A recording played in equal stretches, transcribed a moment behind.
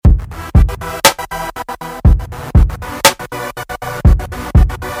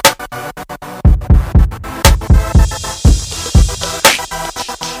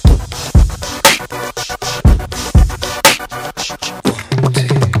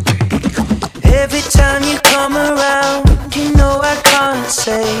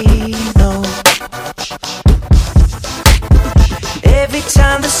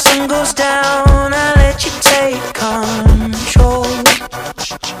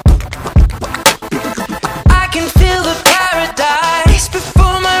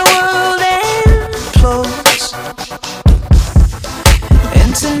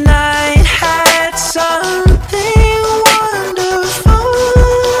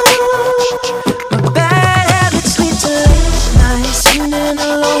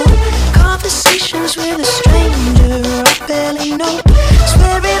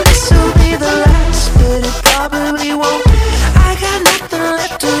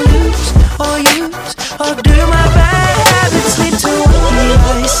or use, or do my bad habits lead to white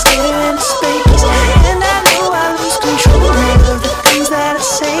eyes stare into space? And I know I lose control of the things that I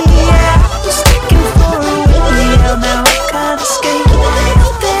say. Yeah, I was looking for a way out, now I can't escape.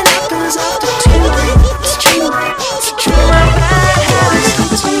 Nothing happens after two. It's true, it's true. My bad habits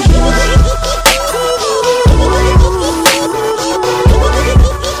lead to you.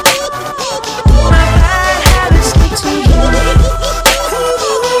 My bad habits lead to you.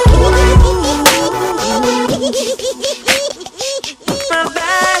 My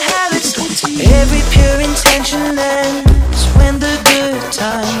bad habits lead to you. Every pure intention ends when the good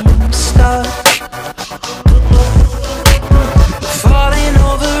times start. Falling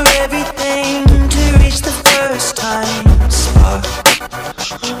over everything to reach the first time spark.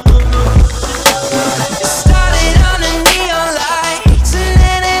 It started under neon lights and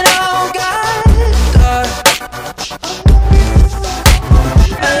then it all got dark.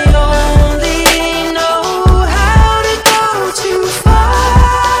 I only know how to go too far.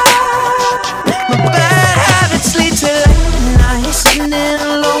 My bad habits lead to late nights sitting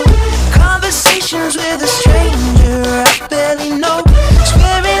alone, conversations with a stranger I barely know,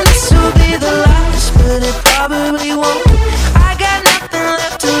 swearing this will be the last, but it probably won't. I got nothing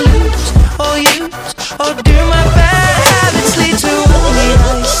left to lose or use, or do. My bad habits lead to white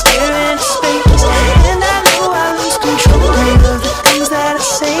eyes stare into space, and I know I lose control of the things that I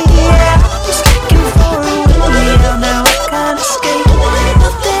say. Yeah, I was looking for a way out, now I can't escape.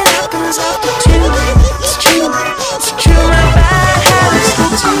 Nothing happens after two. It's true, it's true. My bad habits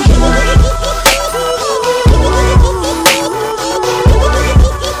lead to you.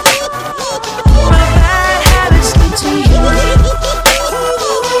 My bad habits lead to you.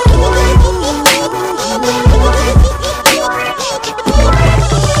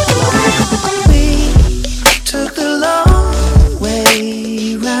 We took the long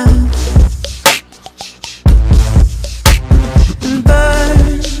way round and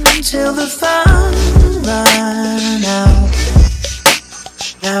burned till the fun ran out.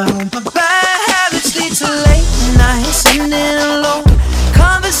 Now my bad habits lead to late nights sitting alone,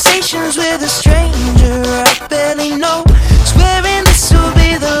 conversations with a stranger I barely know, swearing this will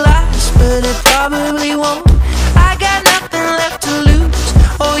be the last, but it probably won't. I got nothing left to lose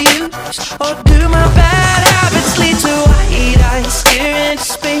or use, or do. My bad habits lead to white eyes stare into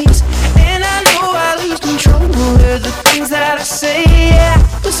space,